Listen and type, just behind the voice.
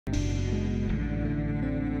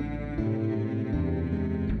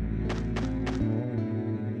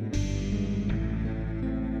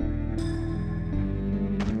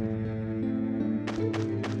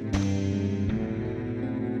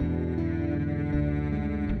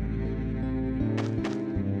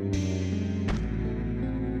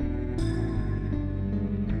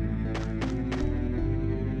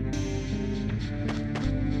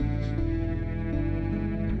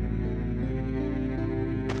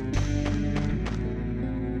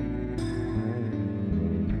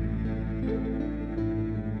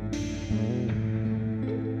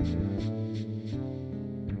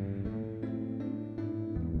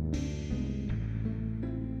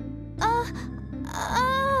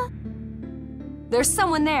There's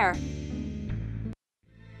someone there.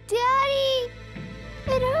 Daddy!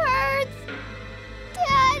 It hurts!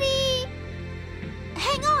 Daddy!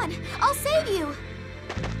 Hang on! I'll save you!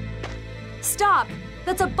 Stop!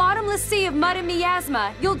 That's a bottomless sea of mud and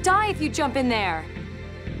miasma. You'll die if you jump in there.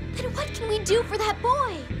 Then what can we do for that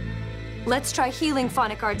boy? Let's try healing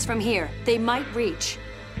phonic arts from here. They might reach.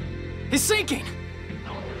 He's sinking!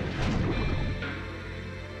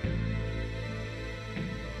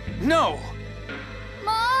 No!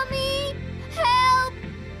 Mommy! Help!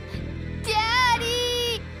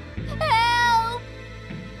 Daddy! Help!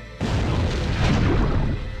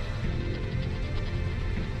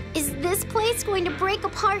 Is this place going to break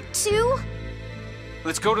apart too?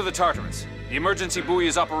 Let's go to the Tartarus. The emergency buoy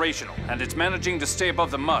is operational, and it's managing to stay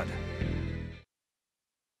above the mud.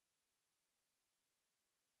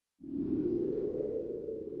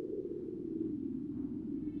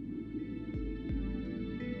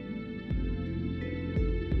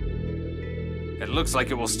 It looks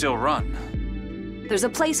like it will still run. There's a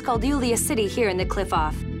place called Yulia City here in the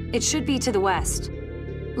Qliphoth. It should be to the west.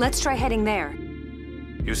 Let's try heading there.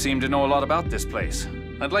 You seem to know a lot about this place.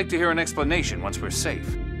 I'd like to hear an explanation once we're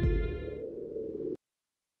safe.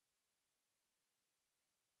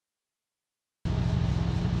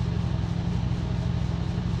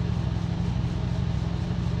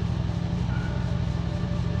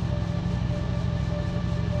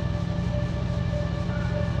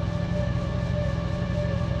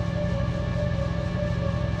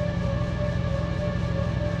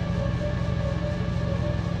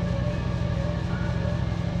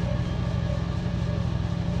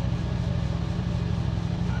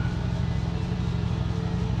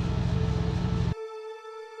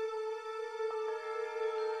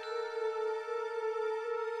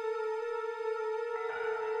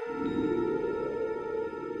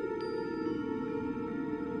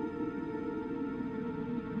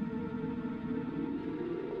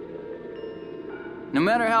 No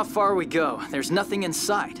matter how far we go, there's nothing in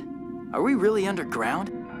sight. Are we really underground?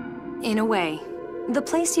 In a way. The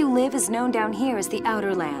place you live is known down here as the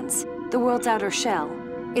Outer Lands, the world's outer shell.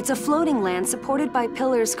 It's a floating land supported by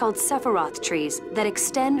pillars called Sephiroth trees that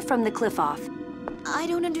extend from the Qliphoth. I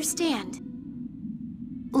don't understand.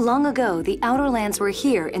 Long ago, the Outer Lands were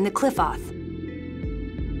here in the Qliphoth.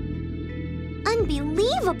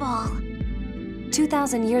 Unbelievable!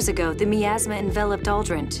 2,000 years ago, the miasma enveloped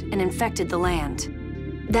Aldrint and infected the land.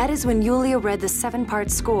 That is when Yulia read the 7-part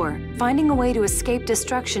score, finding a way to escape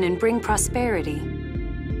destruction and bring prosperity.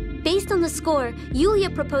 Based on the score, Yulia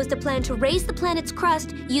proposed a plan to raise the planet's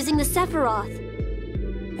crust using the Sephiroth.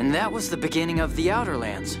 And that was the beginning of the Outer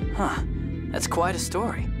Lands. Huh. That's quite a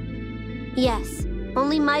story. Yes.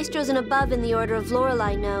 Only maestros and above in the Order of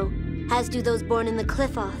Lorelei know, as do those born in the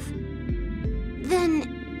Qliphoth.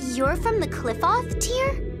 Then, you're from the Qliphoth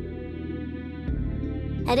tier?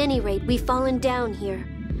 At any rate, we've fallen down here.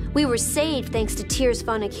 We were saved thanks to Tyr's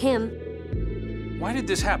phonic hymn. Why did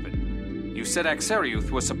this happen? You said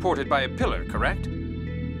Ancylopolyp was supported by a pillar, correct?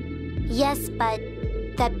 Yes, but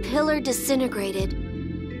that pillar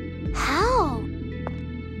disintegrated. How?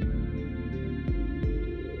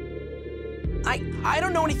 I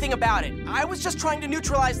don't know anything about it. I was just trying to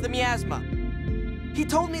neutralize the miasma. He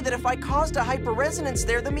told me that if I caused a hyperresonance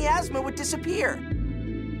there, the miasma would disappear.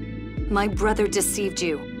 My brother deceived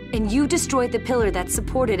you, and you destroyed the pillar that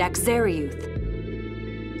supported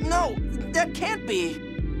Ancylopolyp. No, that can't be.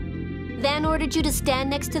 Van ordered you to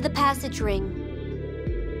stand next to the passage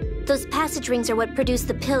ring. Those passage rings are what produce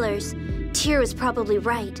the pillars. Tyr was probably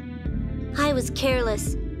right. I was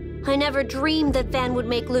careless. I never dreamed that Van would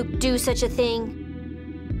make Luke do such a thing.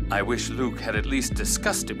 I wish Luke had at least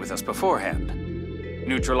discussed it with us beforehand.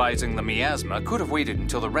 Neutralizing the miasma could have waited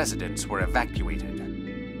until the residents were evacuated.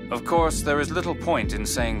 Of course, there is little point in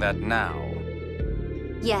saying that now.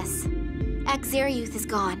 Yes. Ancylopolyp is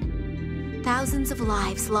gone. Thousands of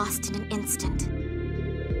lives lost in an instant.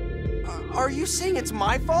 Are you saying it's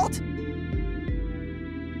my fault?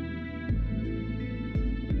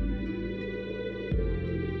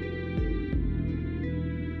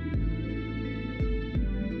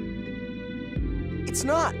 It's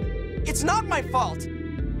not. It's not my fault.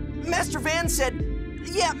 Master Van said...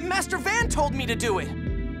 Yeah, Master Van told me to do it.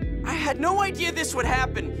 I had no idea this would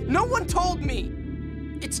happen. No one told me.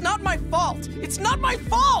 It's not my fault. It's not my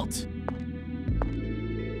fault!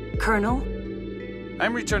 Colonel?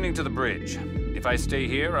 I'm returning to the bridge. If I stay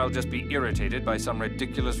here, I'll just be irritated by some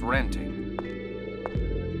ridiculous ranting.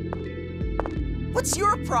 What's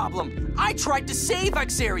your problem? I tried to save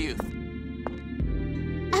Ancylopolyp.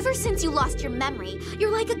 Ever since you lost your memory,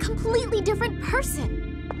 you're like a completely different person.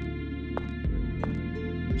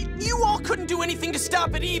 couldn't do anything to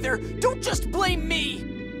stop it either. Don't just blame me!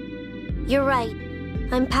 You're right.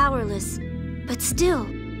 I'm powerless. But still.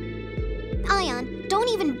 Ion, don't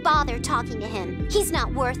even bother talking to him. He's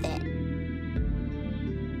not worth it.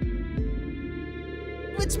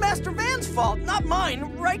 It's Master Van's fault, not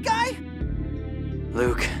mine, right, guy?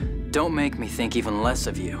 Luke, don't make me think even less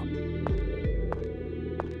of you.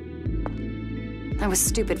 I was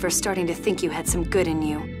stupid for starting to think you had some good in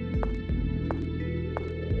you.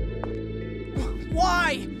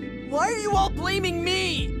 Why? Why are you all blaming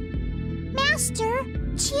me? Master,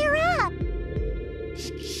 cheer up.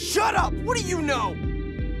 Shut up! What do you know?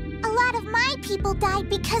 A lot of my people died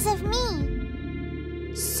because of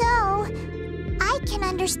me. So, I can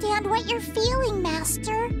understand what you're feeling,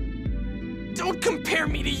 Master. Don't compare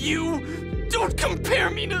me to you! Don't compare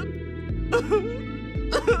me to...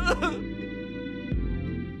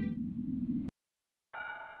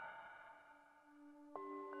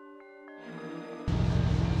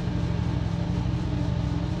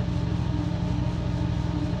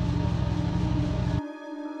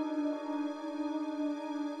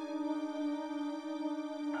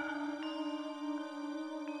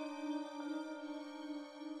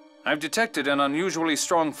 I've detected an unusually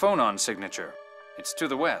strong phonon signature. It's to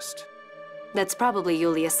the west. That's probably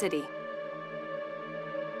Yulia City.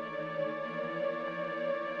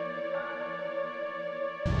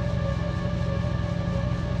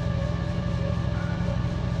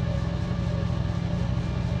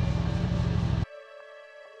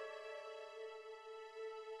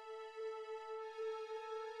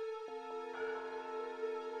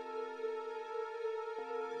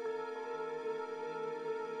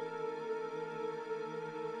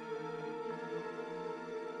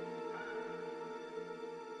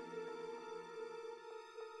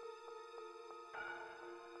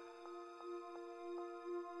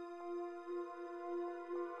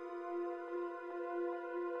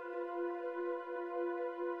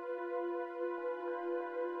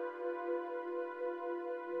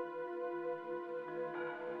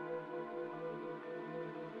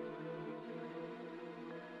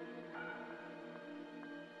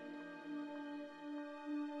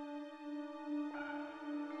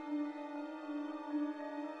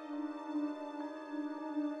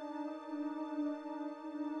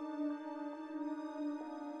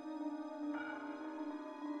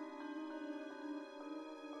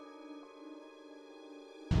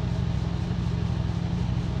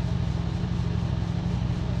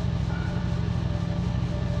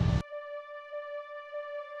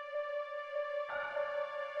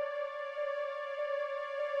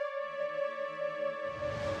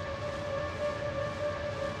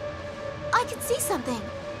 I can see something.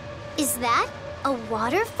 Is that a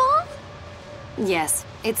waterfall? Yes,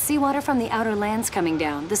 it's seawater from the outer lands coming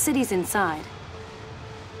down. The city's inside.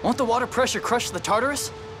 Won't the water pressure crush the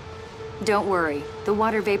Tartarus? Don't worry, the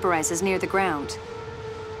water vaporizes near the ground.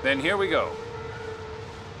 Then here we go.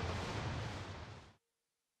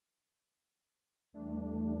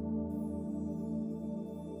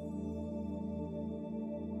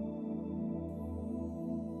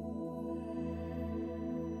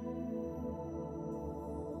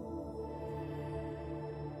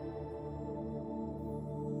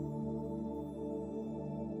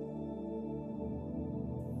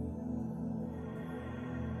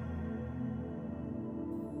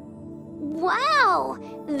 Wow!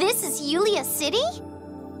 This is Yulia City?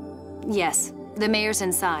 Yes, the mayor's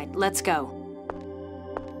inside. Let's go.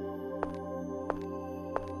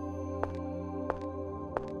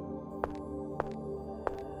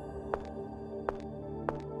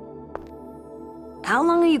 How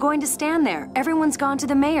long are you going to stand there? Everyone's gone to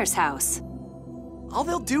the mayor's house. All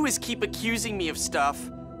they'll do is keep accusing me of stuff.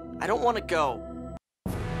 I don't want to go.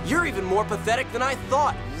 You're even more pathetic than I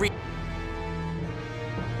thought.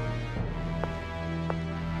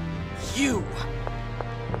 You!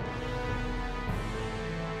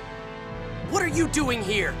 What are you doing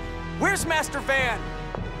here? Where's Master Van?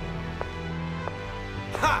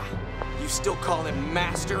 Ha! You still call him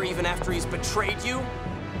Master even after he's betrayed you?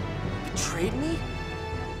 Betrayed me?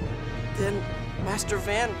 Then Master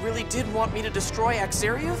Van really did want me to destroy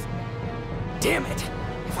Sephiroth? Damn it!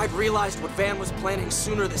 If I'd realized what Van was planning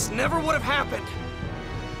sooner, this never would have happened.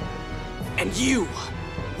 And you!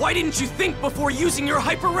 Why didn't you think before using your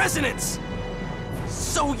hyper-resonance?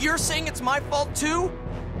 So you're saying it's my fault too?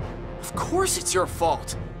 Of course it's your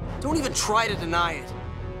fault. Don't even try to deny it.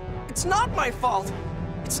 It's not my fault!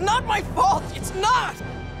 It's not my fault! It's not!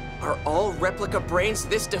 Are all replica brains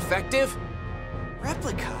this defective?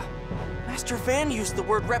 Replica? Master Van used the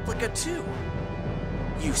word replica too.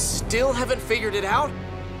 You still haven't figured it out?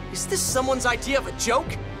 Is this someone's idea of a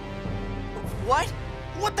joke? What?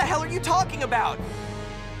 What the hell are you talking about?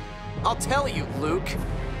 I'll tell you, Luke.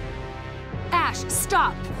 Asch,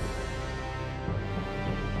 stop!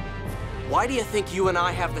 Why do you think you and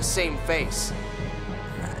I have the same face?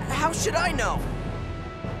 How should I know?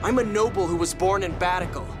 I'm a noble who was born in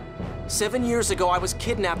Batical. 7 years ago, I was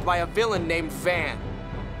kidnapped by a villain named Van.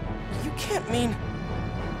 You can't mean...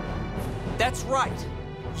 That's right.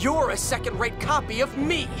 You're a second-rate copy of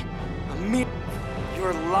me.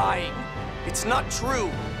 You're lying. It's not true.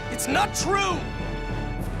 It's not true!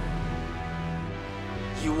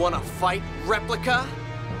 You wanna fight, Replica?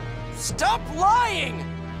 Stop lying!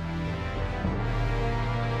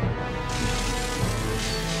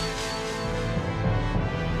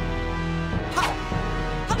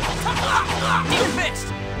 You're fixed!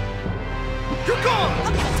 You're gone!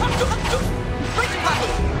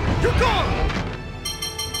 You're gone!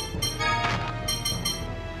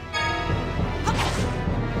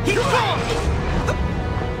 You're gone!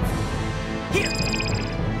 Here!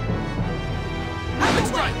 Have it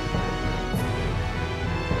right!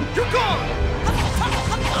 You're gone!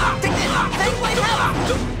 Take this! Thank my help!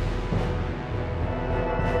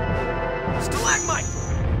 Stalagmite!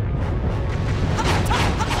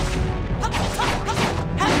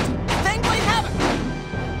 Thank my havoc!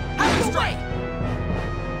 Have it straight!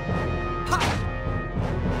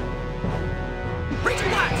 Reach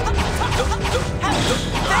back!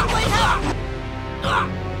 Thank my help!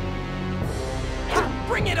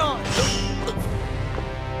 Bring it on!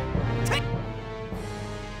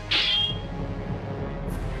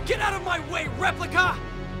 Get out of my way, Replica!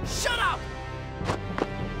 Shut up!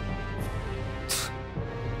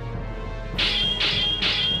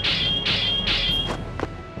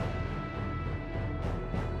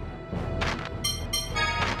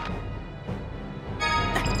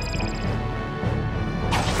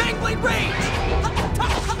 Fangblade range!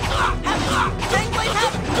 Fangblade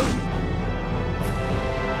havoc!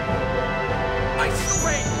 Ice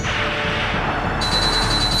rain!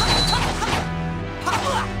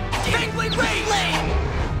 Fangblade range!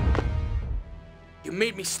 You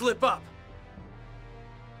made me slip up.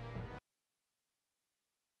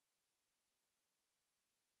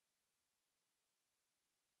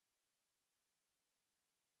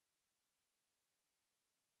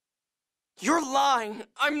 You're lying.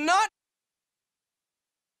 I'm not.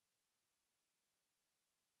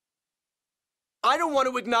 I don't want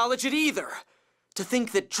to acknowledge it either. To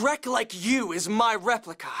think that Drek like you is my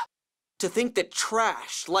replica. To think that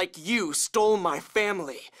trash like you stole my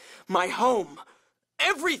family, my home,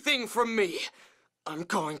 everything from me. I'm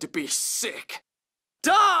going to be sick.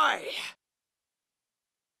 Die!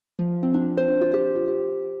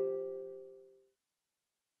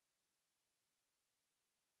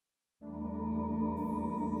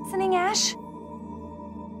 Listening, Asch?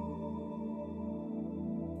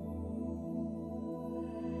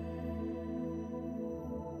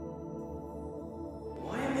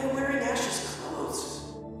 Why am I wearing Asch's clothes?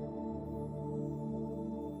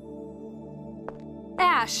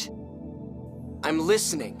 Asch! I'm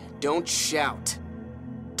listening. Don't shout.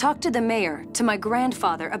 Talk to the mayor, to my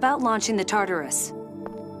grandfather, about launching the Tartarus.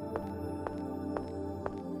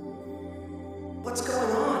 What's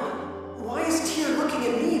going on? Why is Tyr looking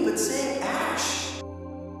at me but saying Asch?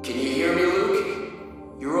 Can you hear me, Luke?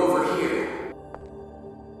 You're over here.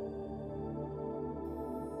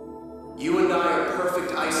 You and I are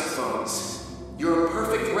perfect isophones. You're a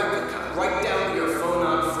perfect replica, right down to your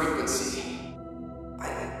phonon frequency.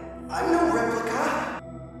 I'm no replica.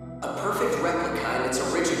 A perfect replica and its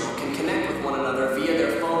original can connect with one another via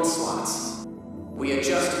their phone slots. We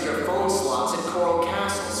adjusted your phone slots at Coral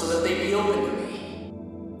Castle so that they'd be open to me.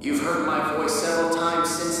 You've heard my voice several times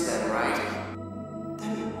since then, right?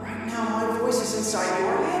 Then right now my voice is inside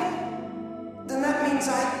your head? Then that means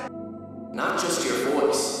Not just your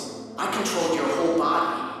voice. I controlled your whole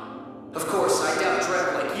body. Of course, I doubt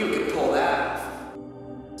Drek like you could pull that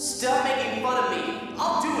off. Stop making fun of me.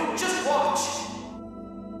 I'll do it. Just watch.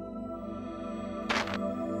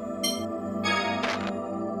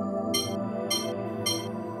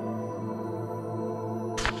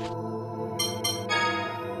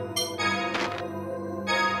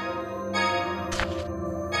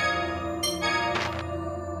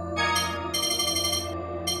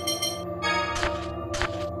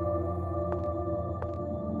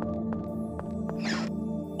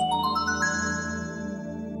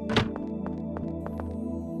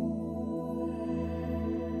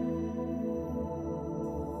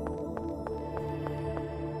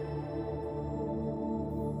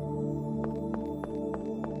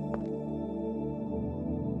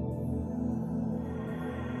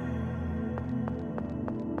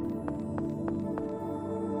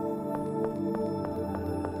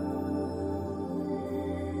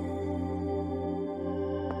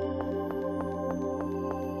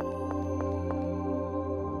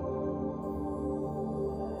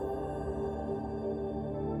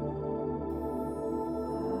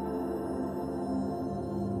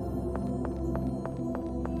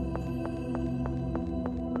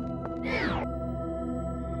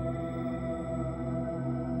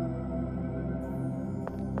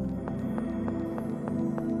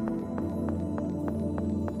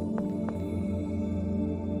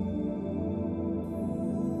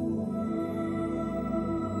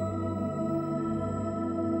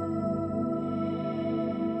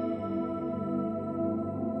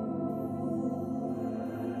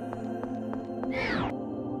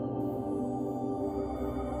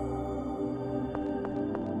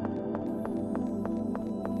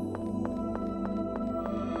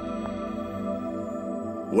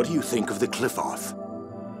 What do you think of the Qliphoth?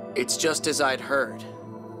 It's just as I'd heard.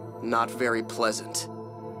 Not very pleasant.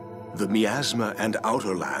 The miasma and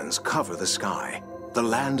outer lands cover the sky. The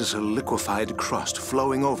land is a liquefied crust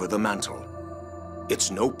flowing over the mantle. It's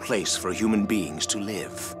no place for human beings to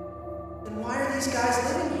live. Then why are these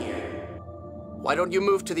guys living here? Why don't you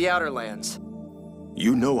move to the outer lands?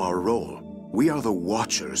 You know our role. We are the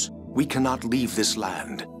Watchers. We cannot leave this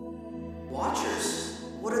land. Watchers?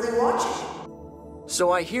 What are they watching?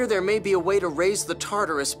 So I hear there may be a way to raise the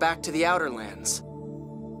Tartarus back to the outer lands.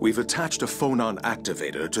 We've attached a phonon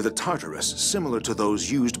activator to the Tartarus similar to those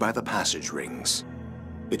used by the passage rings.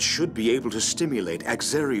 It should be able to stimulate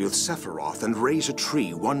Axariuth Sephiroth and raise a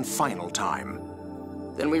tree one final time.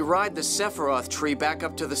 Then we ride the Sephiroth tree back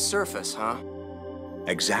up to the surface, huh?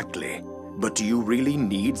 Exactly. But do you really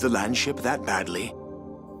need the landship that badly?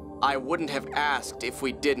 I wouldn't have asked if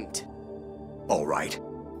we didn't. All right.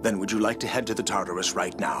 Then would you like to head to the Tartarus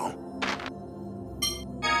right now?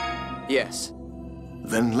 Yes.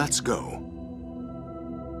 Then let's go.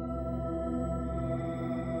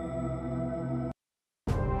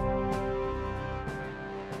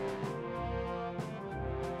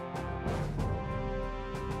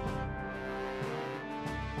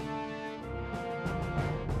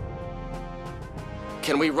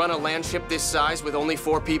 Can we run a landship this size with only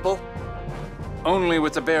 4 people? Only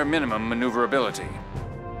with the bare minimum maneuverability.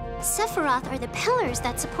 Sephiroth are the pillars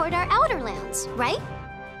that support our outer lands, right?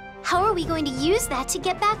 How are we going to use that to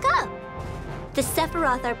get back up? The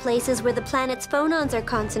Sephiroth are places where the planet's phonons are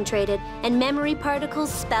concentrated and memory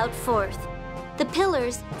particles spout forth. The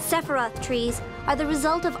pillars, Sephiroth trees, are the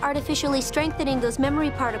result of artificially strengthening those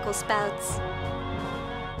memory particle spouts.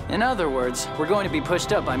 In other words, we're going to be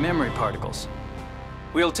pushed up by memory particles.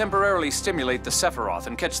 We'll temporarily stimulate the Sephiroth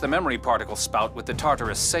and catch the memory particle spout with the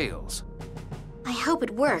Tartarus sails. I hope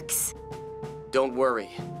it works. Don't worry.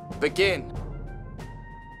 Begin!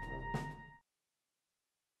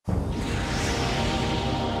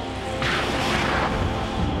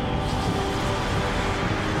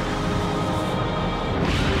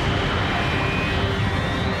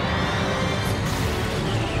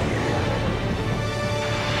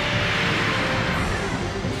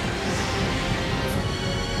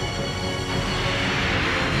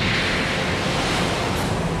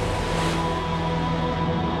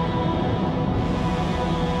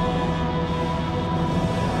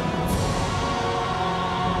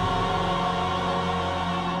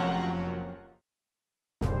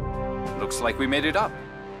 Looks like we made it up.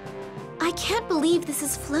 I can't believe this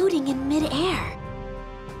is floating in mid-air.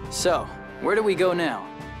 So, where do we go now?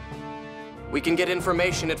 We can get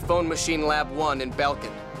information at Phone Machine Lab 1 in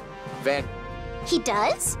Belkend. Van... He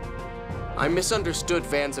does? I misunderstood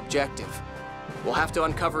Van's objective. We'll have to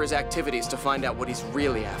uncover his activities to find out what he's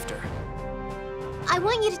really after. I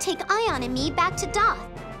want you to take Ion and me back to Doth.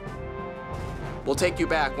 We'll take you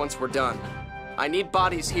back once we're done. I need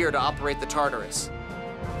bodies here to operate the Tartarus.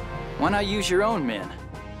 Why not use your own men?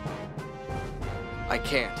 I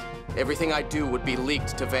can't. Everything I do would be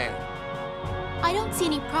leaked to Van. I don't see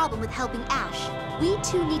any problem with helping Asch. We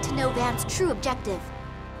too need to know Van's true objective.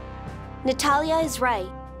 Natalia is right.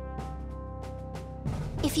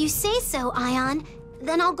 If you say so, Ion,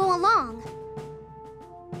 then I'll go along.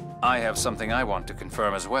 I have something I want to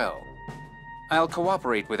confirm as well. I'll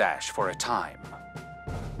cooperate with Asch for a time.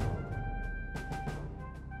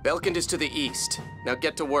 Belkend is to the east. Now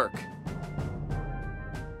get to work.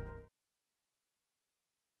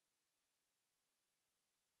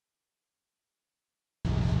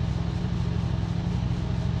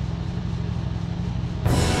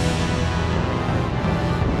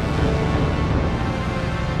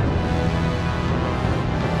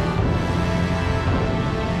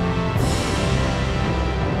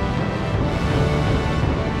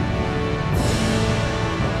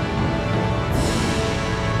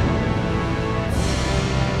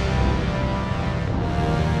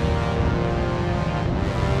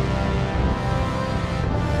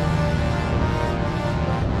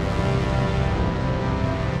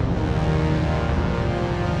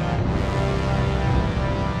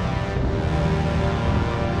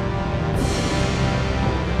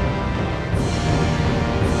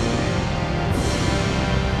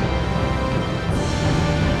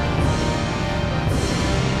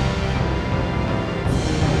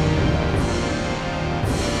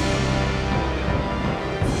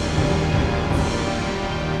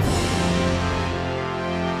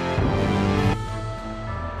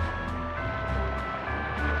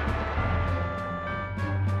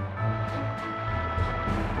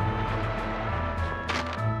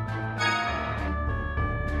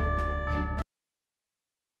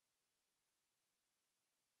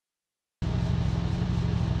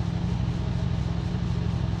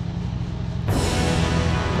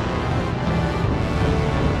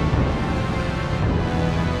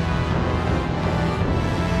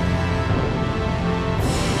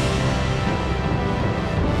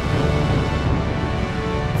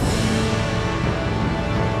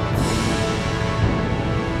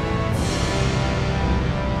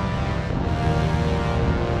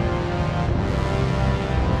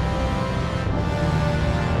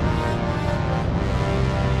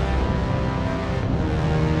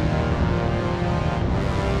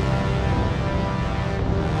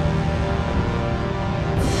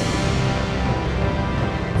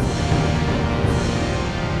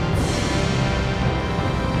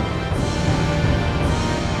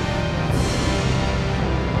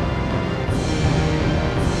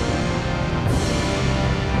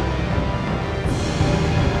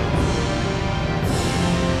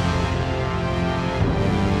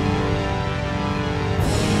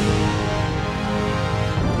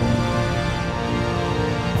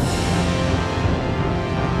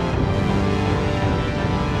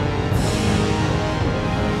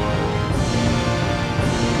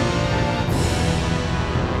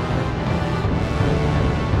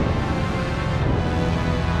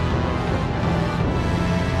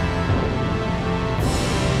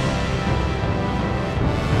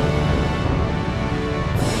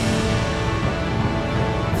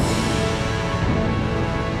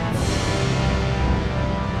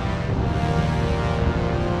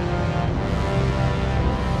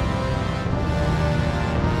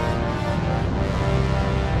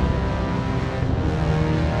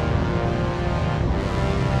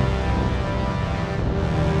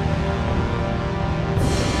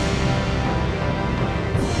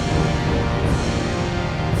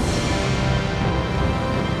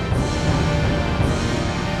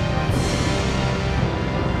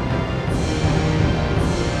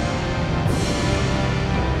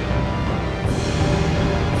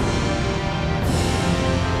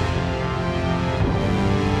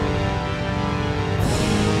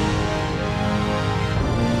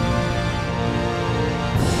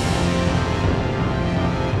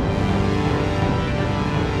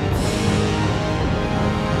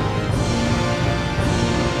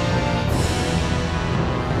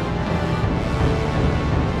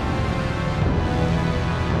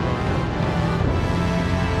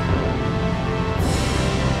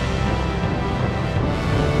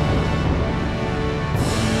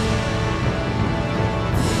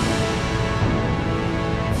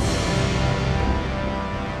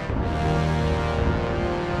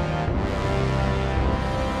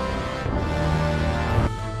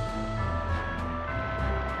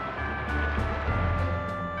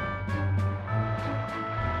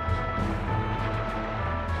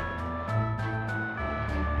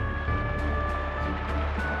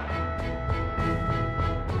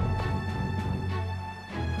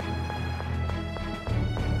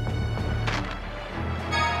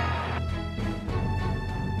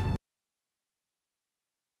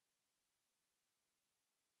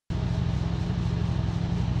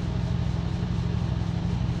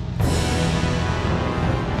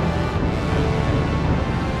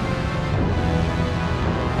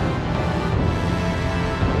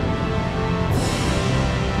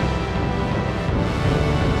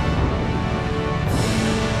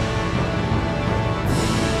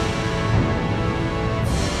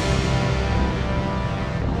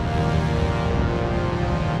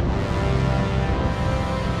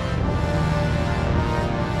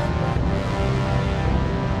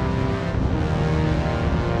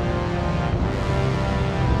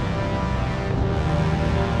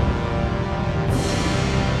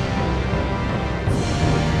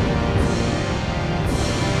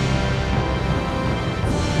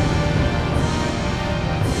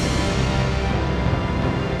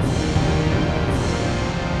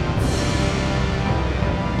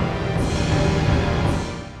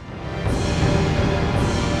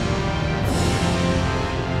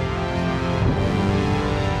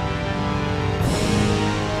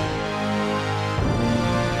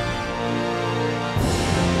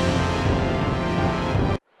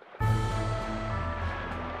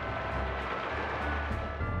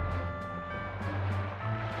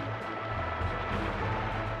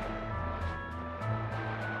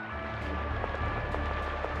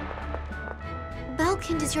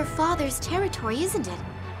 Belkend is your father's territory, isn't it?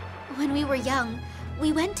 When we were young,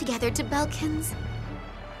 we went together to Belkend's...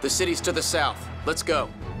 The city's to the south. Let's go.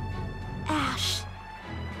 Asch.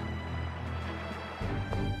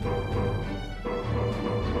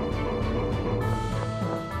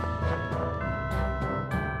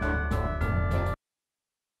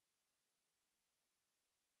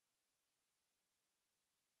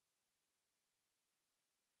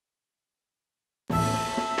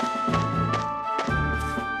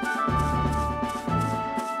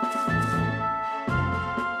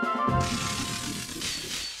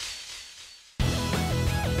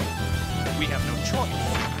 We have no choice.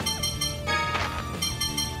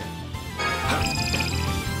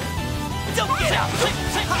 Don't get out!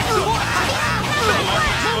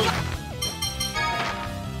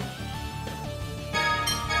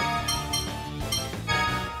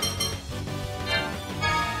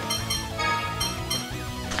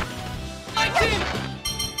 My team!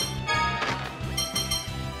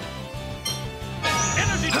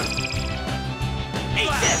 Energy!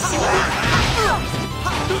 Eat this!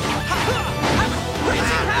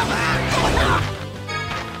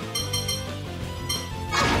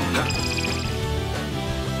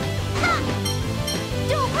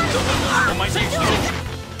 Oh, my team!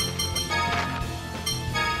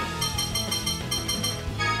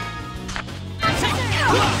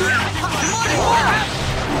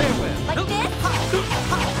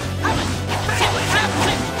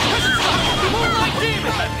 Like this?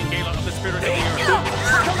 Maddening Gala of the Spirit of the Earth.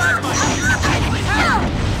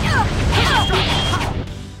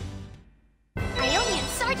 Ionian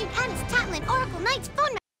Sergeant Hannes Tatlin, Oracle Knight's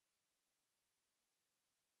phone.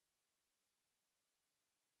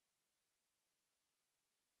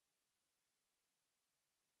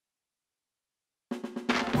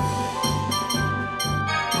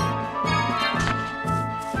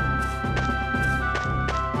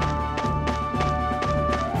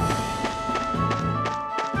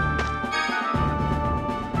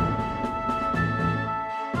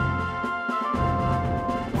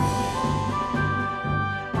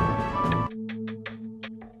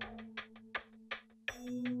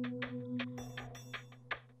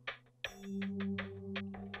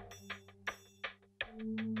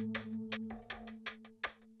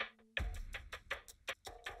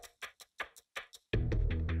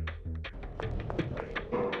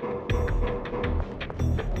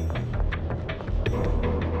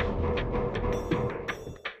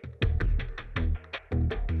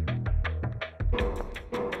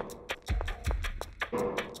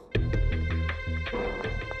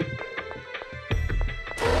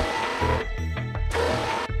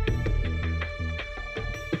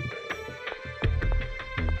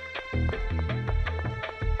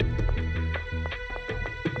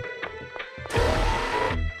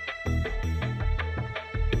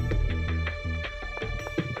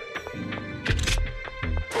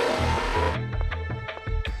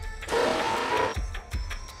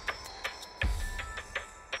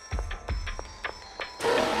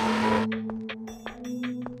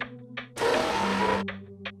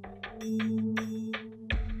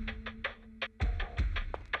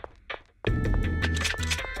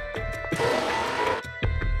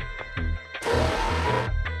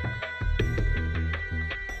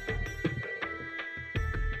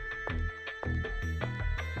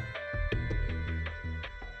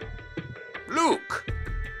 Luke!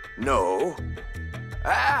 No.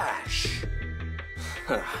 Asch!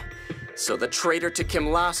 So the traitor to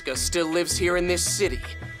Kimlaska still lives here in this city.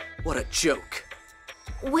 What a joke.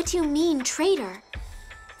 What do you mean, traitor?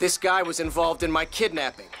 This guy was involved in my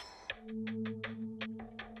kidnapping.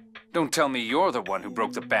 Don't tell me you're the one who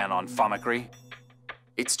broke the ban on Fomicry.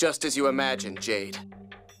 It's just as you imagine, Jade.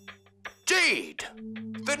 Jade!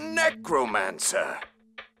 The necromancer!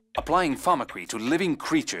 Applying Fomicry to living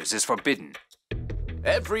creatures is forbidden.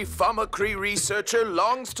 Every Fomicry researcher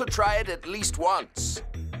longs to try it at least once.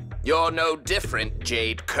 You're no different,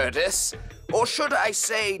 Jade Curtis. Or should I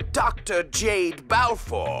say, Dr. Jade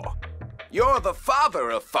Balfour. You're the father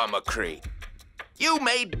of Fomicry. You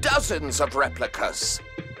made dozens of replicas.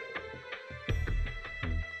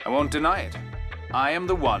 I won't deny it. I am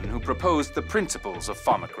the one who proposed the principles of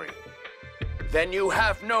Fomicry. Then you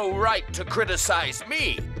have no right to criticize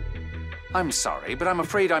me. I'm sorry, but I'm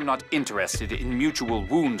afraid I'm not interested in mutual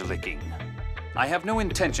wound-licking. I have no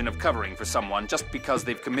intention of covering for someone just because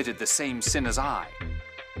they've committed the same sin as I.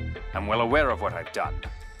 I'm well aware of what I've done.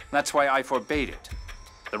 That's why I forbade it.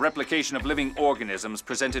 The replication of living organisms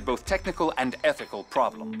presented both technical and ethical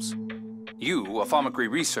problems. You, a Fomicry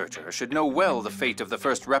researcher, should know well the fate of the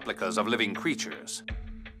first replicas of living creatures.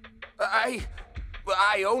 I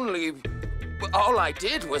only... All I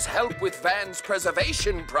did was help with Van's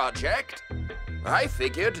preservation project. I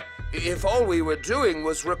figured if all we were doing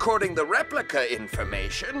was recording the replica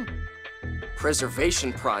information...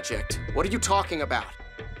 Preservation project? What are you talking about?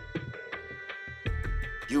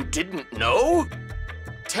 You didn't know?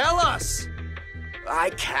 Tell us!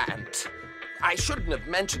 I can't. I shouldn't have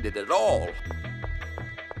mentioned it at all.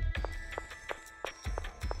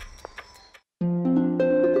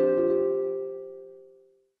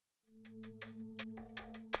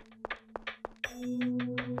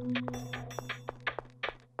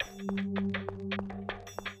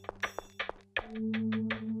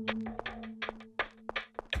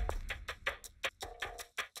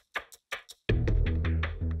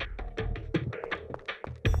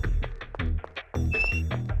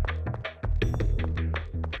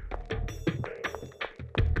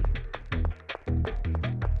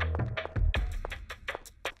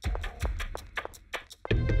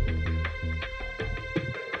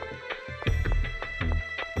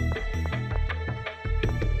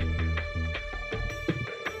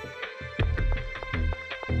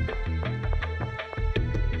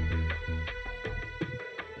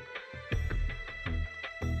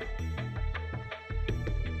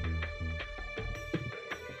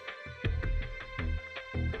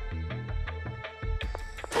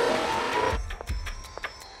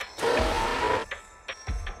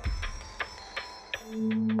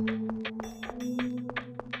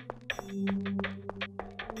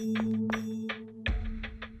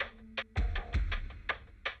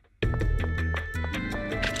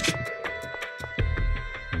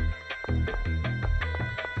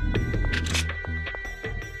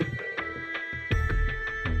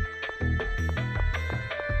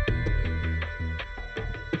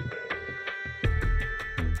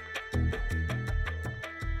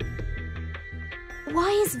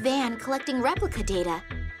 Why is Van collecting replica data?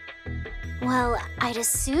 Well, I'd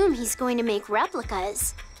assume he's going to make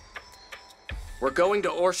replicas. We're going to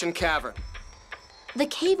Ortion Cavern. The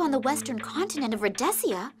cave on the western continent of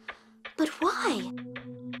Rhodesia? But why?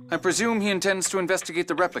 I presume he intends to investigate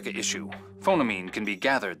the replica issue. Phonamine can be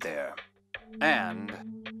gathered there. And?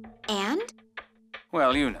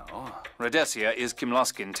 Well, you know, Rhodesia is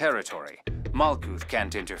Kimloskin territory. Malkuth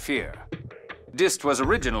can't interfere. Dist was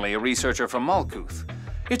originally a researcher from Malkuth.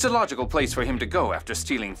 It's a logical place for him to go after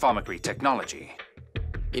stealing Fomicry technology.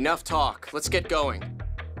 Enough talk. Let's get going.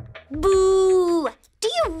 Boo! Do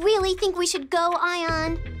you really think we should go,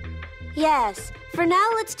 Ion? Yes. For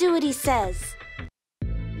now, let's do what he says.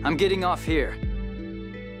 I'm getting off here.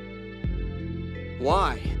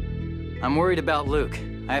 Why? I'm worried about Luke.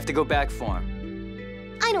 I have to go back for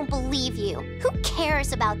him. I don't believe you. Who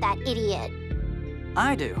cares about that idiot?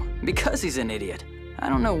 I do, because he's an idiot. I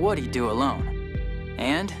don't know what he'd do alone.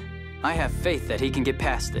 And I have faith that he can get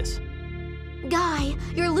past this. Guy,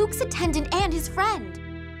 you're Luke's attendant and his friend.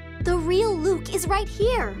 The real Luke is right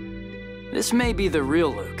here. This may be the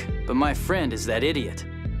real Luke, but my friend is that idiot.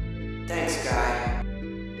 Thanks, Guy.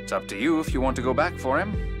 It's up to you if you want to go back for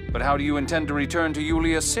him. But how do you intend to return to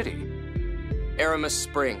Yulia City? Aramis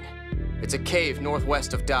Spring. It's a cave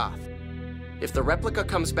northwest of Doth. If the replica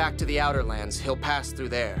comes back to the Outer Lands, he'll pass through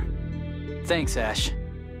there. Thanks, Asch.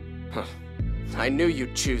 I knew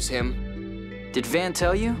you'd choose him. Did Van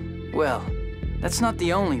tell you? Well, that's not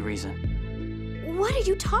the only reason. What are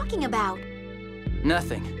you talking about?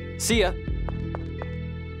 Nothing. See ya.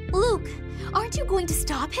 Luke, aren't you going to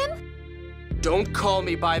stop him? Don't call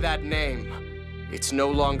me by that name. It's no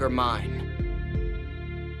longer mine.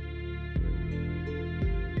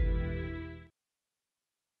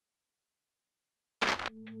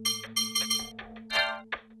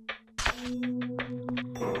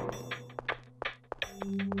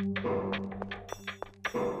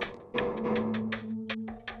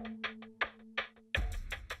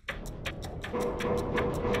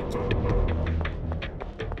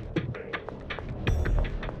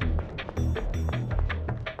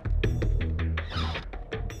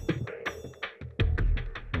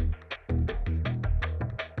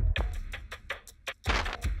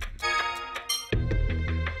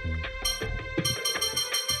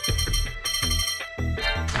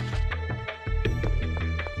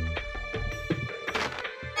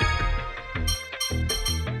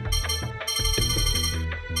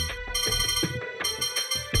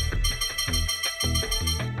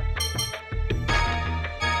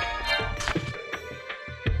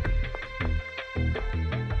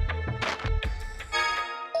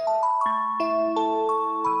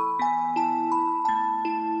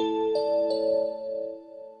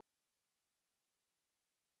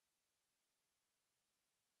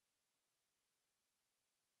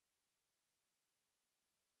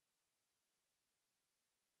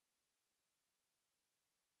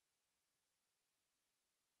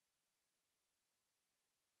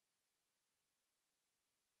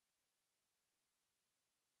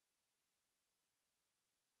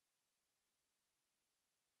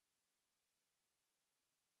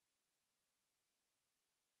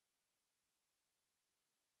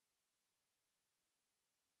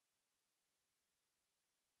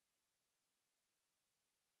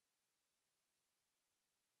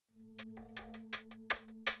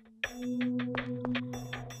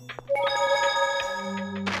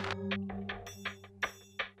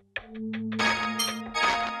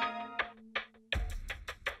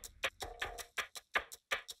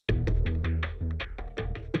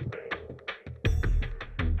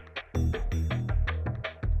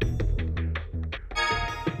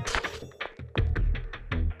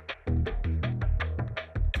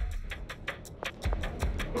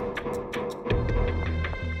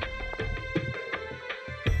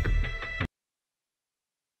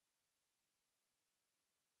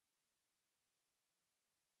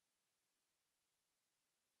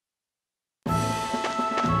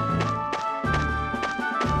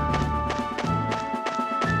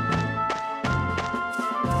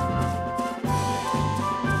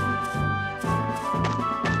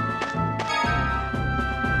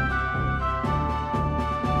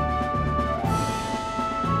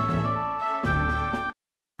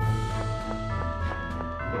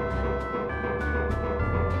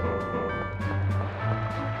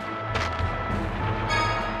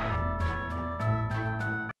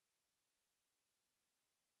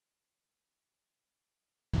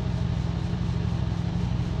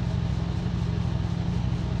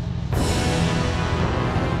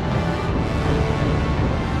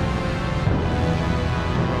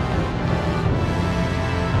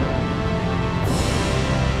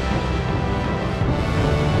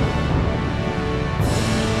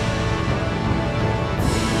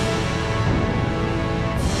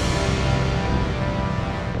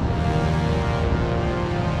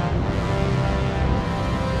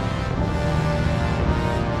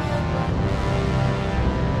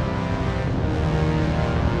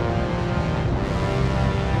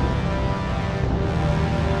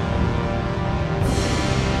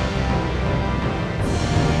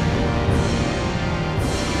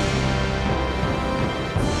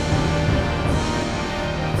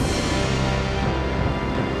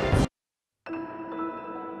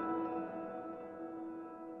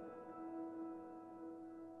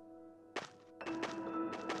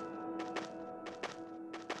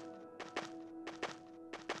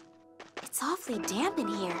 awfully damp in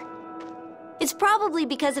here. It's probably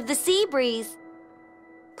because of the sea breeze.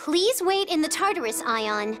 Please wait in the Tartarus,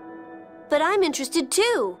 Ion. But I'm interested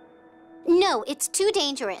too. No, it's too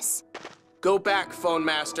dangerous. Go back, Phone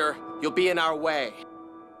Master. You'll be in our way.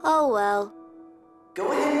 Oh well.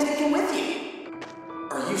 Go ahead and take him with you.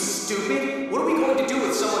 Are you stupid? What are we going to do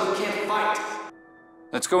with someone who can't fight?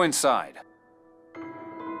 Let's go inside.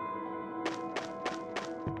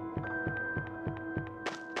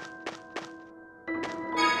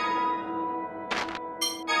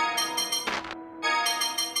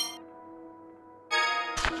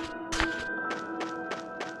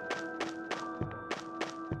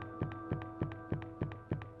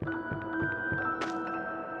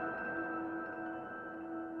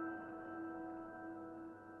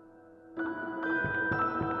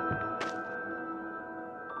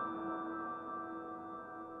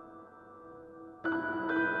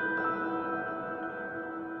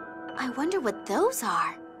 I wonder what those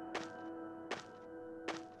are.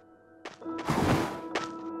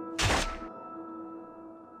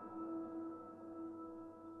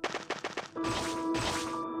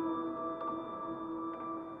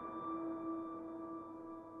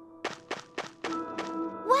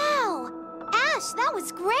 Wow! Asch, that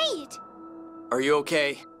was great! Are you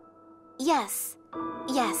okay? Yes.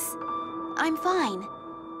 Yes. I'm fine.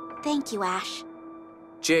 Thank you, Asch.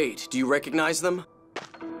 Jade, do you recognize them?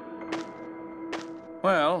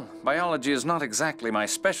 Well, biology is not exactly my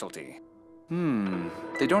specialty.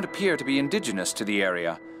 They don't appear to be indigenous to the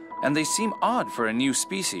area, and they seem odd for a new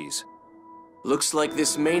species. Looks like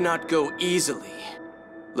this may not go easily.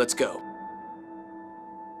 Let's go.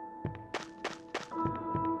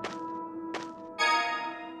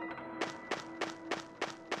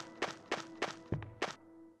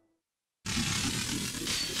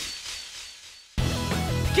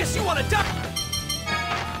 Guess you want to die!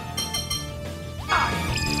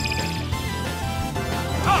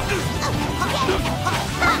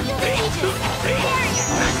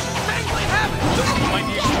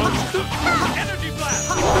 Energy blast!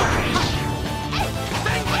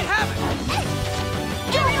 Bang my habit!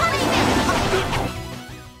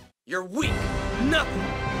 You're weak! Nothing!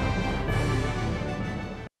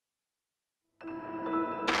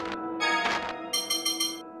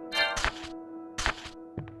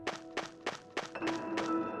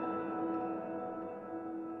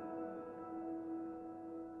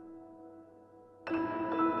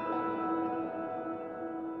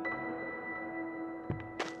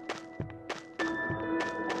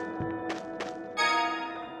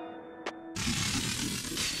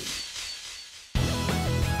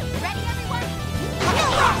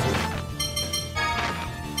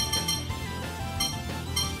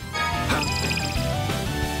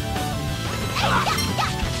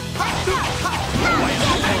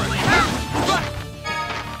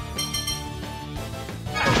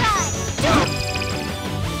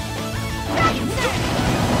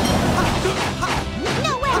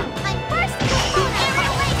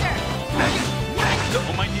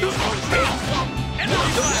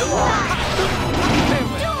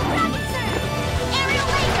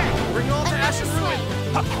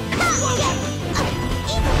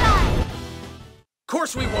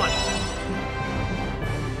 Course we won!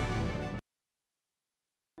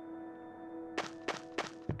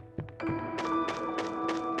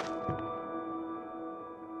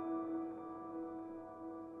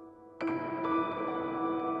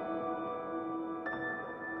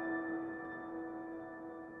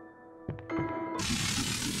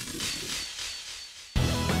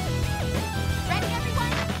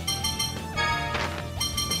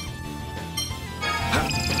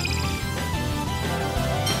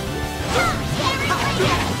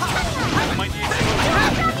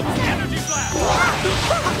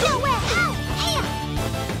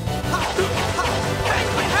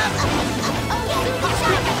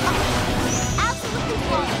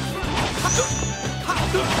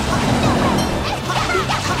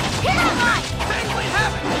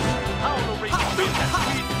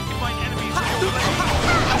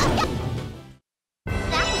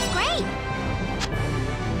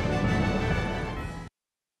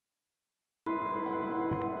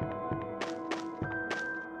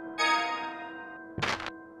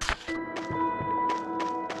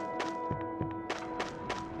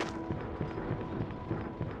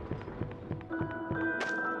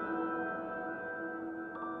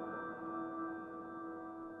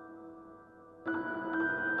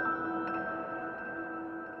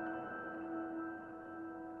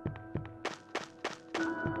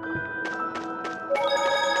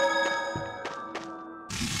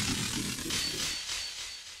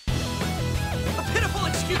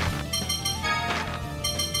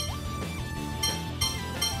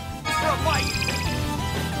 fight!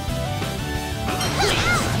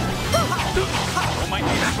 Oh, my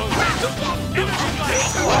knees close. Energy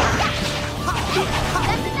blast!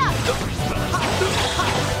 That's enough!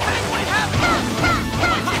 Penguin habit!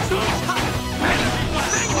 Energy blast!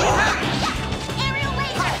 Penguin habit! Aerial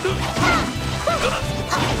laser!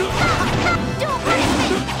 Dual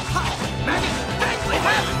punishment! Maggot! Penguin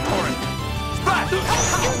habit! Torrent! Splash!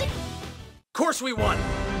 Course we won!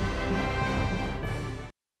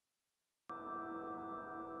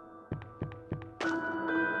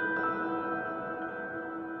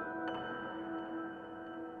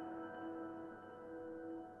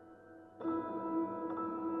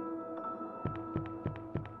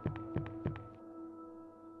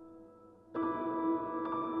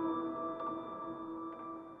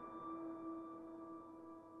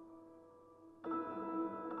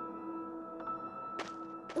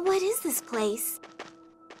 What is this place?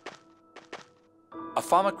 A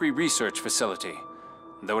Fomicry research facility,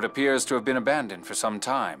 though it appears to have been abandoned for some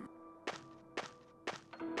time.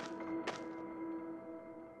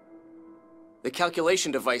 The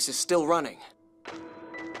calculation device is still running.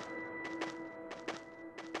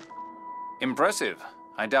 Impressive.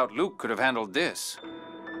 I doubt Luke could have handled this.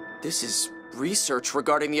 This is research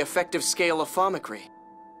regarding the effective scale of Fomicry.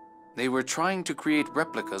 They were trying to create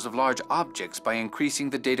replicas of large objects by increasing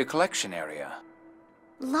the data collection area.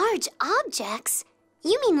 Large objects?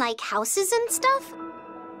 You mean like houses and stuff?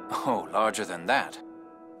 Oh, larger than that.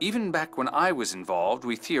 Even back when I was involved,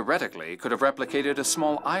 we theoretically could have replicated a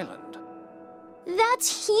small island.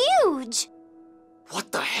 That's huge!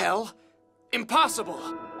 What the hell? Impossible!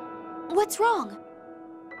 What's wrong?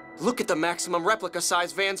 Look at the maximum replica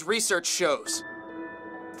size Van's research shows.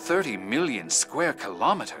 30 million square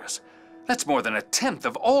kilometers. That's more than a tenth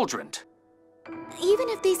of Aldrint. Even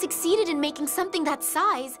if they succeeded in making something that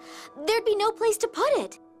size, there'd be no place to put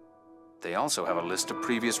it. They also have a list of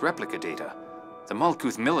previous replica data. The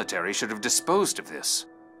Malkuth military should have disposed of this.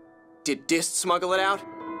 Did Dist smuggle it out?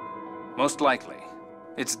 Most likely.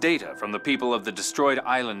 It's data from the people of the destroyed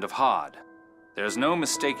island of Hod. There's no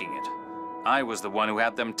mistaking it. I was the one who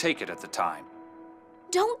had them take it at the time.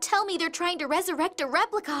 Don't tell me they're trying to resurrect a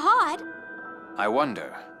replica Hod. I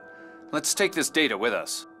wonder. Let's take this data with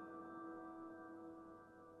us.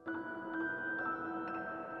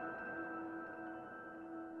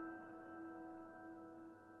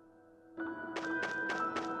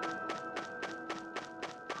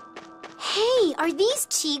 Hey, are these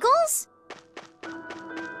Cheagles?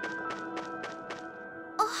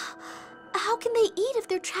 How can they eat if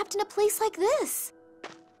they're trapped in a place like this?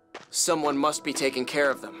 Someone must be taking care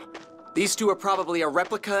of them. These two are probably a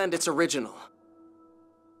replica and its original.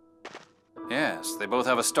 Yes, they both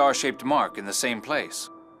have a star-shaped mark in the same place.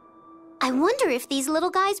 I wonder if these little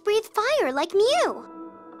guys breathe fire like Mew.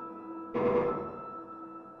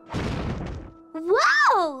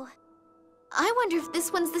 Whoa! I wonder if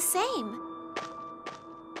this one's the same.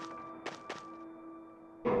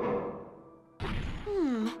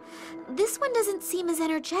 This one doesn't seem as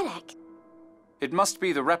energetic. It must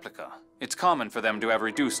be the replica. It's common for them to have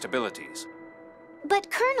reduced abilities.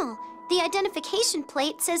 But Colonel, the identification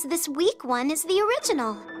plate says this weak one is the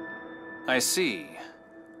original. I see.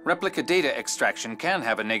 Replica data extraction can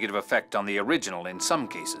have a negative effect on the original in some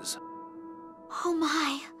cases. Oh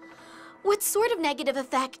my. What sort of negative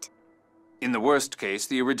effect? In the worst case,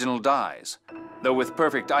 the original dies. Though with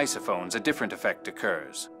perfect isophones, a different effect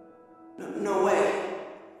occurs. No way.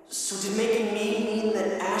 So did making me mean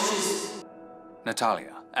that Asch is...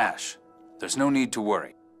 Natalia, Asch, there's no need to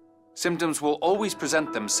worry. Symptoms will always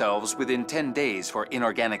present themselves within 10 days for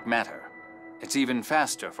inorganic matter. It's even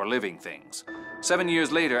faster for living things. 7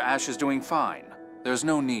 years later, Asch is doing fine. There's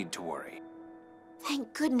no need to worry.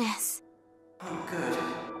 Thank goodness. Oh, good.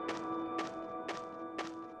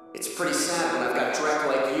 It's pretty sad when I've got Drek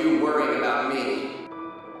like you worrying about me.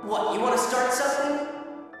 What, you want to start something?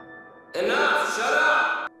 Enough! Shut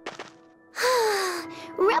up!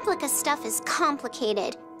 Replica stuff is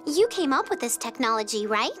complicated. You came up with this technology,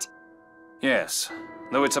 right? Yes.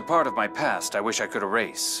 Though it's a part of my past I wish I could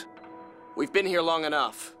erase. We've been here long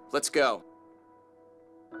enough. Let's go.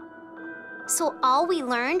 So all we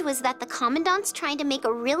learned was that the Commandant's trying to make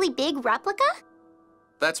a really big replica?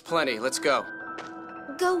 That's plenty. Let's go.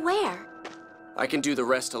 Go where? I can do the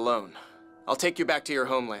rest alone. I'll take you back to your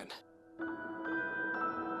homeland.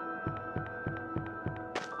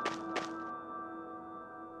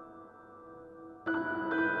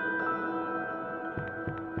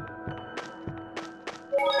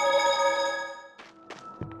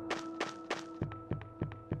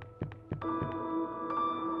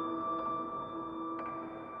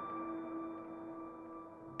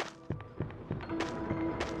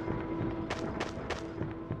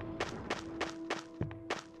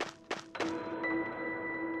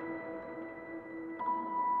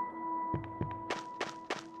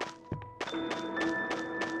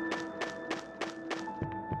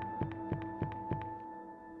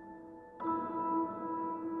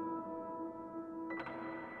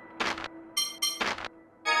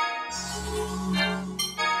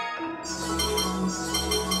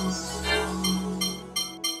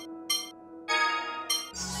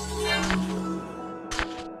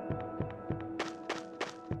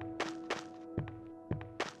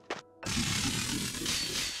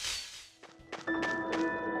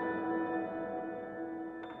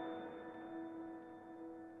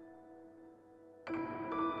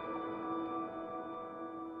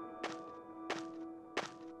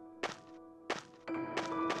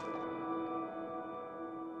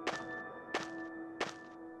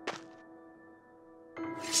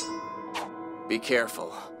 Be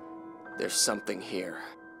careful. There's something here.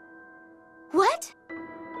 What?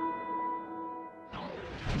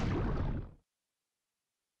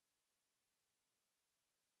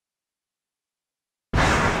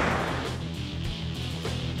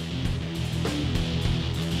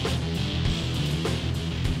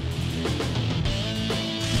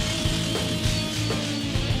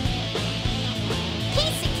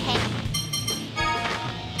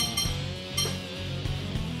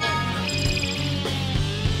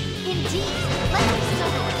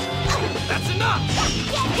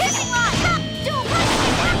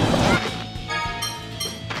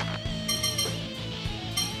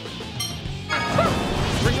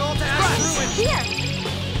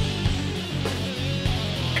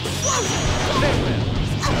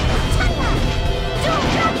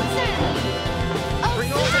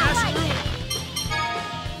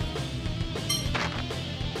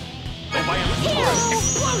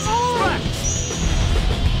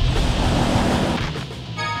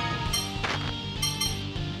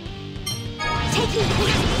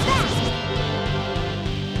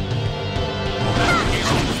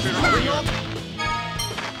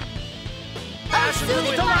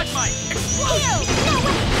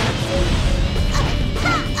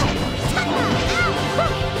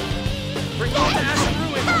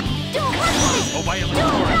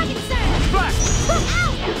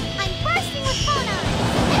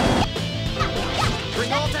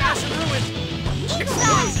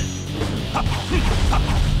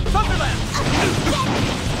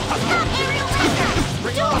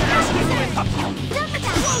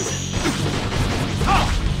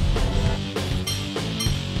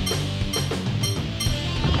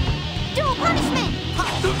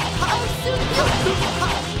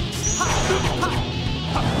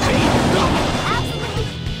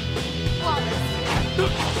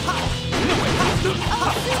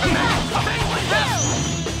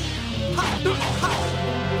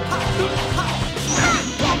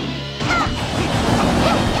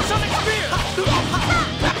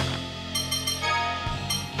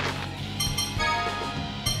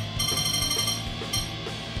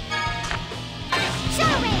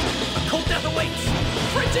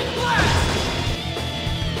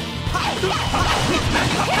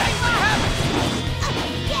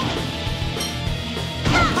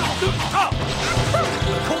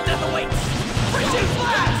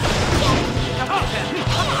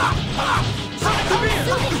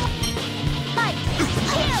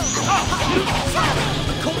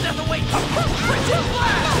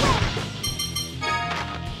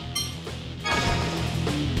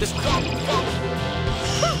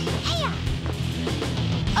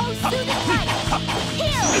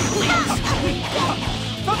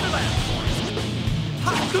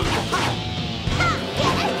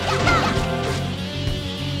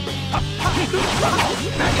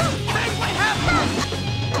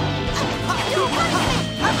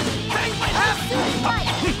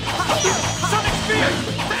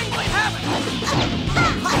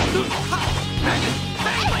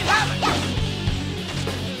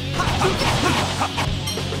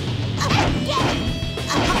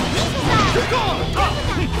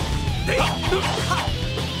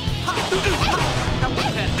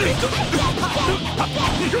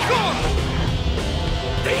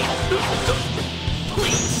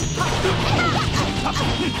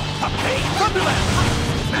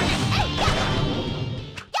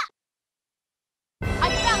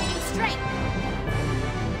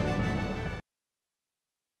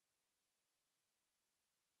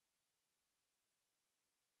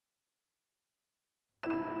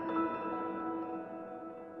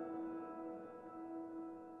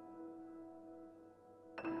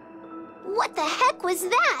 What the heck was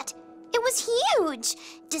that? It was huge!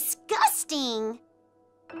 Disgusting!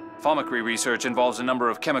 Fomicry research involves a number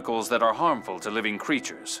of chemicals that are harmful to living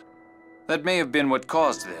creatures. That may have been what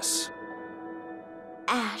caused this.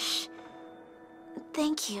 Asch,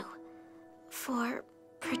 thank you for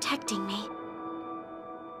protecting me.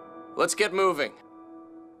 Let's get moving.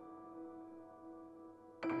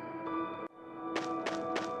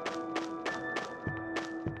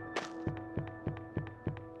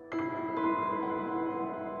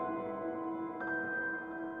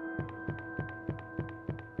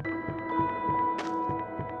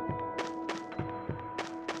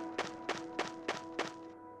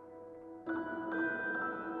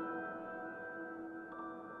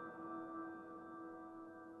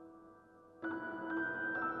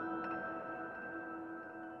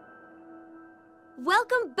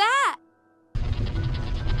 Welcome back!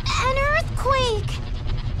 An earthquake!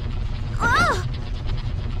 Ugh!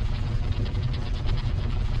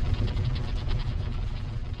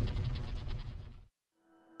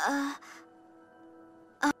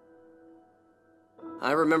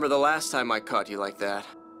 I remember the last time I caught you like that.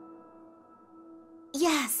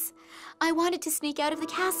 Yes. I wanted to sneak out of the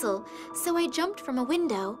castle, so I jumped from a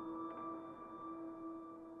window.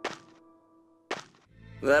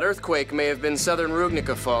 That earthquake may have been Southern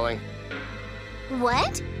Rugnica falling.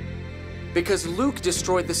 What? Because Luke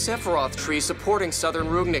destroyed the Sephiroth tree supporting Southern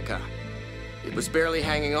Rugnica. It was barely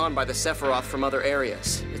hanging on by the Sephiroth from other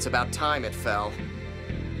areas. It's about time it fell.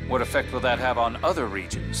 What effect will that have on other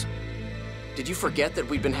regions? Did you forget that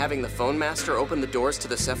we've been having the Phone Master open the doors to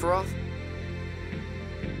the Sephiroth?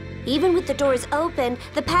 Even with the doors open,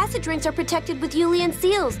 the passage rings are protected with Yulian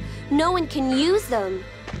seals. No one can use them.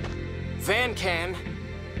 Van can.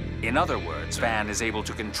 In other words, Van is able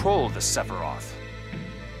to control the Sephiroth.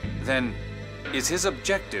 Then, is his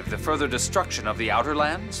objective the further destruction of the Outer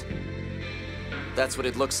Lands? That's what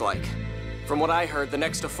it looks like. From what I heard, the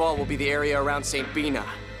next to fall will be the area around St. Binah.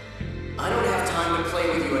 I don't have time to play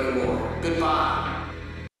with you anymore. Goodbye.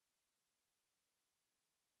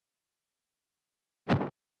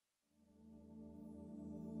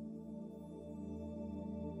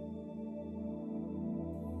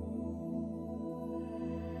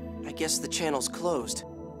 I guess the channel's closed.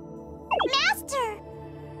 Master!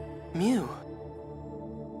 Mew.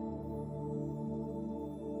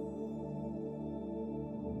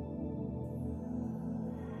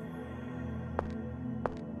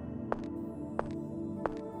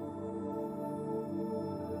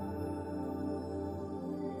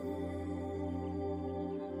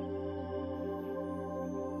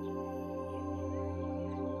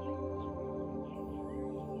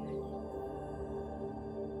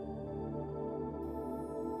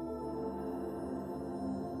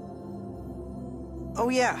 Oh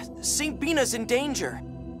yeah, St. Binah's in danger.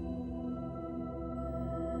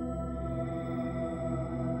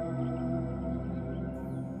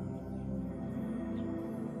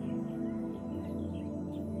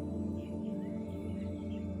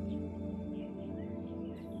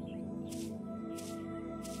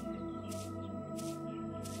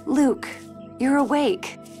 Luke, you're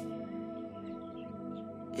awake.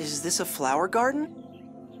 Is this a flower garden?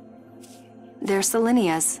 They're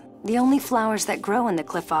Selenias, the only flowers that grow in the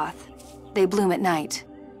Qliphoth. They bloom at night.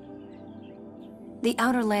 The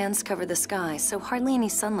outer lands cover the sky, so hardly any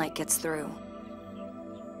sunlight gets through.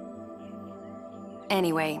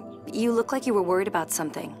 Anyway, you look like you were worried about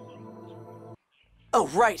something. Oh,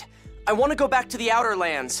 right. I want to go back to the Outer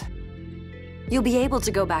Lands. You'll be able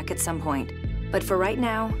to go back at some point, but for right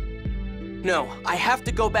now... No, I have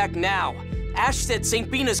to go back now. Asch said St.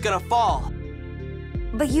 Binah's gonna fall.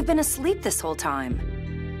 But you've been asleep this whole time.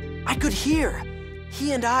 I could hear.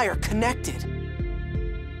 He and I are connected.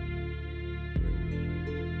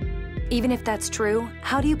 Even if that's true,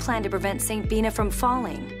 how do you plan to prevent St. Binah from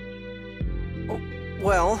falling?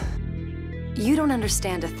 Well... You don't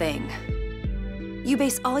understand a thing. You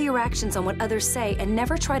base all your actions on what others say and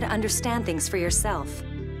never try to understand things for yourself.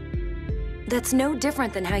 That's no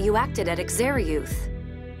different than how you acted at Exariuth.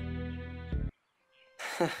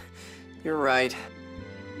 You're right.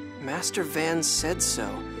 Master Van said so.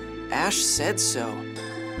 Asch said so.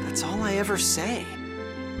 That's all I ever say.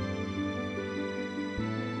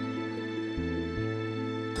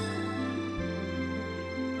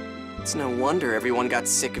 It's no wonder everyone got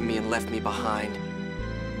sick of me and left me behind.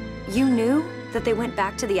 You knew that they went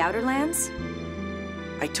back to the Outer Lands?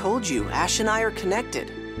 I told you, Asch and I are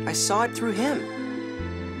connected. I saw it through him.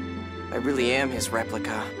 I really am his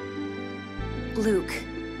replica. Luke.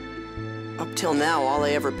 Up till now, all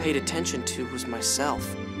I ever paid attention to was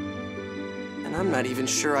myself. And I'm not even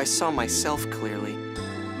sure I saw myself clearly.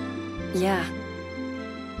 Yeah.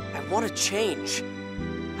 I want to change.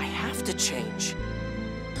 I have to change.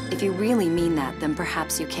 If you really mean that, then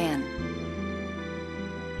perhaps you can.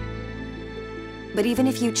 But even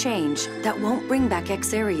if you change, that won't bring back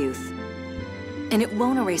Exariuth. And it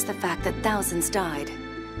won't erase the fact that thousands died.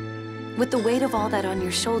 With the weight of all that on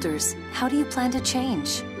your shoulders, how do you plan to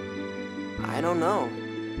change? I don't know.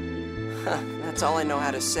 That's all I know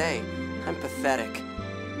how to say. I'm pathetic.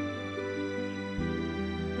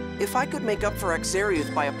 If I could make up for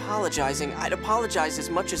Exariuth by apologizing, I'd apologize as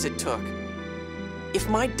much as it took. If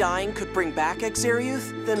my dying could bring back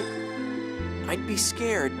Exariuth, then I'd be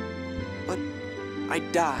scared, but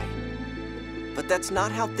I'd die. But that's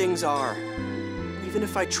not how things are. Even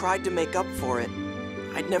if I tried to make up for it,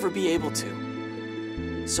 I'd never be able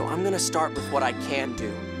to. So I'm gonna start with what I can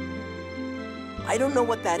do. I don't know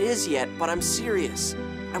what that is yet, but I'm serious.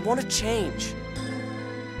 I want to change.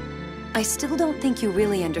 I still don't think you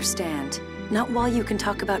really understand. Not while you can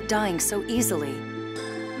talk about dying so easily.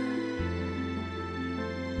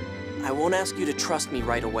 I won't ask you to trust me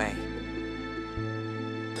right away.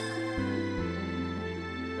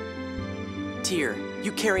 Tyr,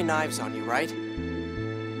 you carry knives on you, right?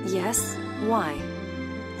 Yes? Why?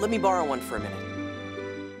 Let me borrow one for a minute.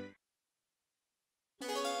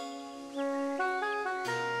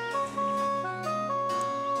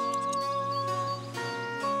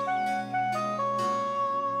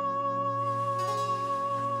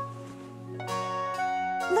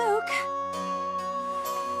 Luke!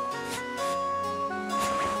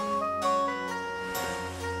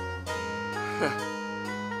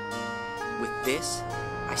 With this,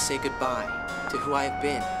 I say goodbye to who I have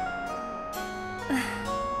been.